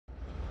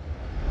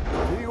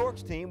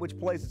York's team, which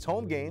plays its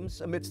home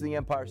games amidst the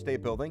Empire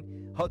State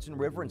Building, Hudson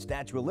River, and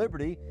Statue of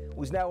Liberty,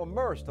 was now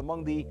immersed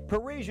among the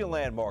Parisian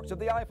landmarks of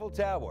the Eiffel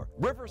Tower,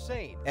 River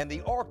Seine, and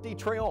the Arc de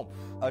Triomphe.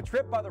 A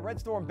trip by the Red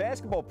Storm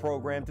basketball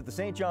program to the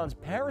St. John's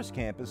Paris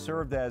campus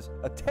served as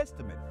a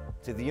testament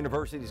to the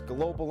university's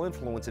global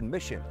influence and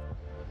mission.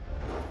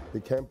 The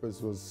campus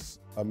was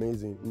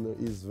amazing.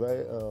 It's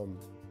very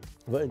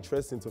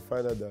interesting to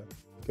find out that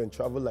you can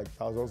travel like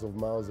thousands of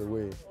miles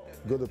away,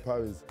 go to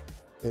Paris,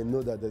 and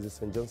know that there's a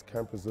St. John's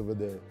campus over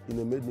there. It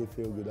made me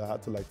feel good. I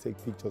had to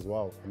take pictures.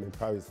 Wow, I'm in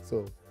Paris.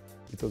 So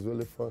it was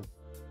really fun.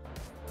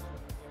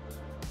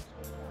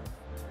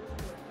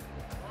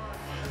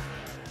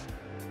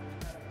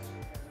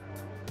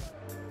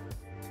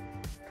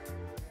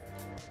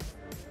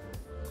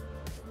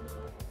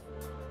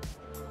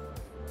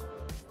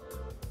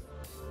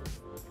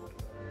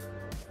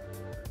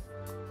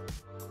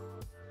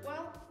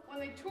 When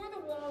they tore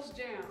the walls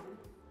down,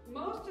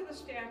 most of the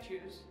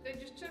statues, they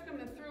just took them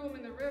and threw them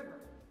in the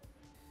river.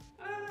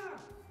 Ah,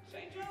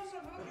 St.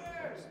 Joseph, who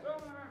cares? Throw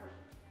them in the river.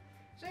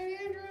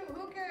 St. Andrew,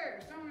 who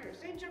cares? Throw them in the river.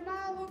 St.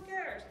 Jamal, who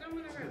cares? Throw them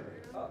in the river.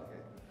 You know?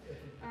 Okay.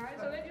 All right,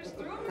 so they just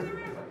threw them in the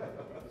river.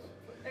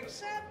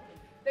 Except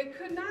they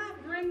could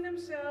not bring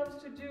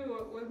themselves to do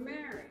it with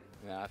Mary.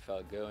 Man, I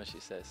felt good when she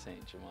said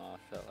St. Jamal.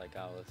 I felt like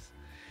I was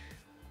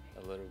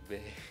a little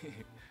bit.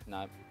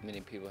 Not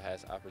many people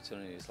has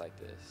opportunities like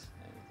this.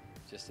 And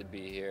just to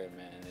be here,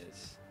 man,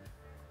 it's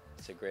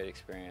a great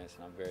experience,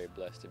 and I'm very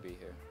blessed to be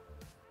here.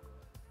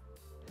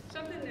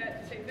 Something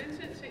that St.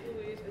 Vincent, St.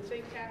 Louis, and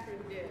St.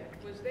 Catherine did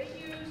was they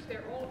used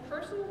their own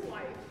personal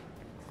life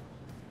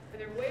and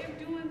their way of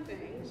doing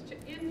things to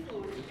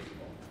influence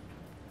people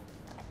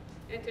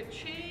and to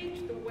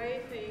change the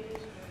way things were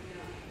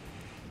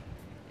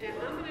done. And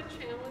I'm going to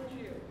challenge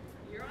you.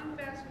 You're on the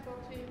basketball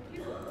team,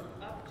 people look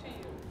up to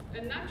you.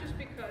 And not just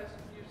because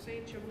you're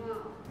St.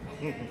 Jamal,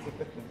 okay?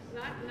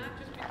 not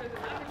because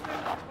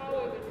you're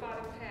taller than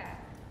Father Pat.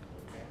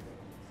 Okay?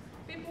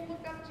 People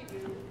look up to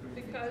you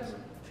because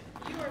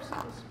you are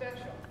something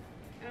special.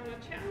 And I'm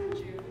going to challenge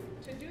you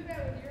to do that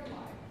with your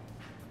life.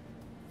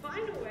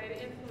 Find a way to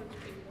influence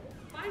people.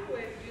 Find a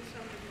way to do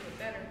something for the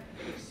better.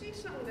 If you see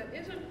something that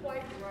isn't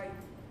quite right,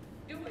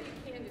 do what you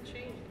can to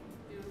change it.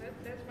 You know,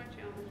 that's my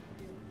challenge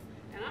for you.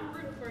 And I'm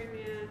rooting for you,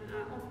 man.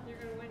 I hope you're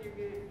going to win your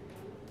game.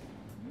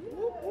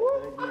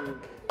 Thank you.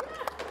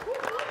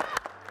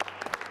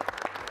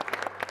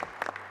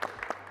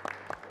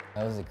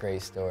 That was a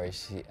great story.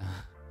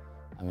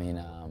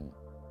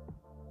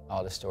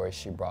 All the stories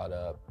she brought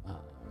up,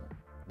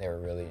 they were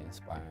really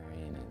inspiring,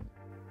 and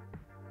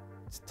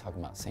just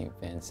talking about St.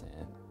 Vincent,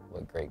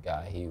 what a great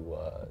guy he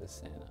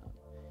was, and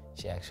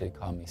she actually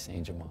called me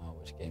St. Jamal,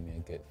 which gave me a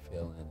good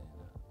feeling, and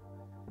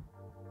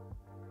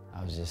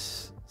I was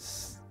just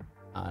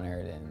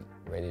honored and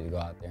ready to go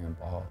out there and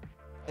ball.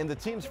 In the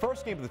team's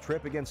first game of the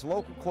trip against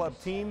local club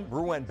team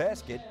Rouen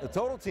Basket, the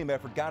total team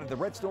effort guided the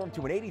Red Storm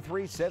to an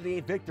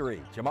 83-78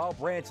 victory. Jamal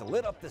Branch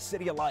lit up the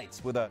city of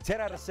lights with a 10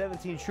 out of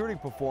 17 shooting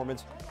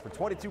performance for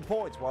 22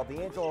 points, while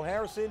D'Angelo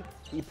Harrison,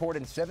 he poured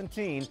in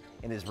 17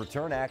 in his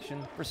return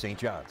action for St.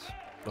 John's.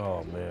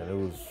 Oh man,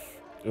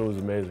 it was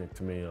amazing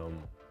to me. I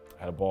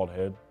had a bald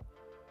head,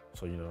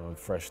 so a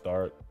fresh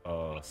start.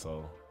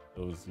 So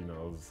it was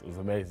it was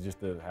amazing just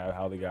to have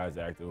how the guys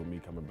acted with me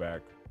coming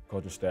back.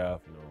 Coaching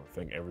staff,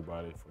 thank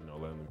everybody for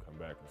letting them come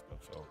back and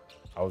stuff. So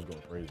I was going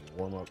crazy.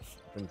 Warm-ups,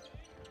 I think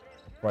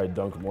probably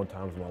dunked more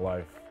times in my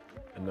life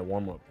in the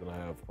warm-up than I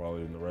have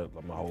probably in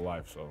my whole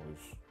life. So I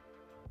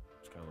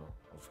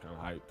was kind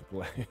of hyped to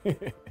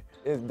play.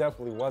 It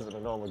definitely wasn't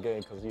a normal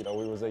game because we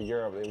was in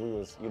Europe and we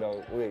was we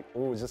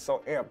was just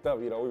so amped up.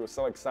 We were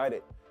so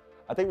excited.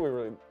 I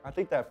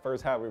think that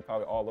first half we were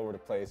probably all over the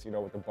place,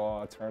 with the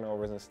ball,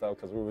 turnovers and stuff,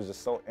 because we were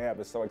just so amped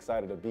and so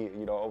excited to be,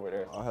 over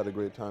there. I had a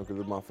great time because it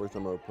was my first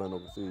time ever playing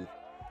overseas.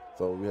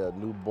 So we had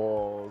new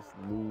balls,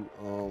 new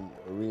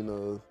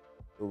arenas.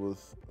 It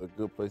was a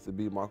good place to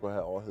be. Marco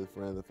had all his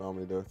friends and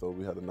family there, so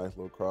we had a nice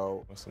little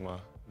crowd. Most of my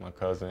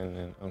cousin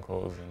and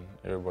uncles and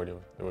everybody,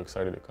 they were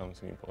excited to come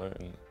see me play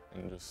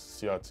and just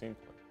see our team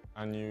play.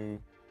 I knew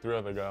 3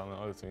 other guys on the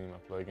other team I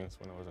played against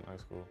when I was in high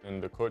school.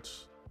 And the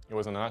coach, he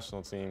was on the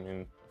national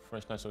team,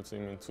 French national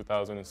team in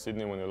 2000 in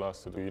Sydney when they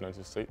lost to the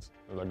United States.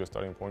 It was like the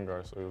starting point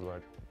guard, so it was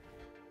like,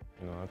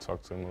 I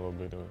talked to him a little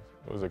bit.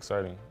 It was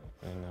exciting,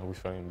 and we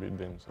finally beat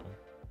them, so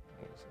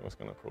it was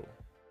kind of cool.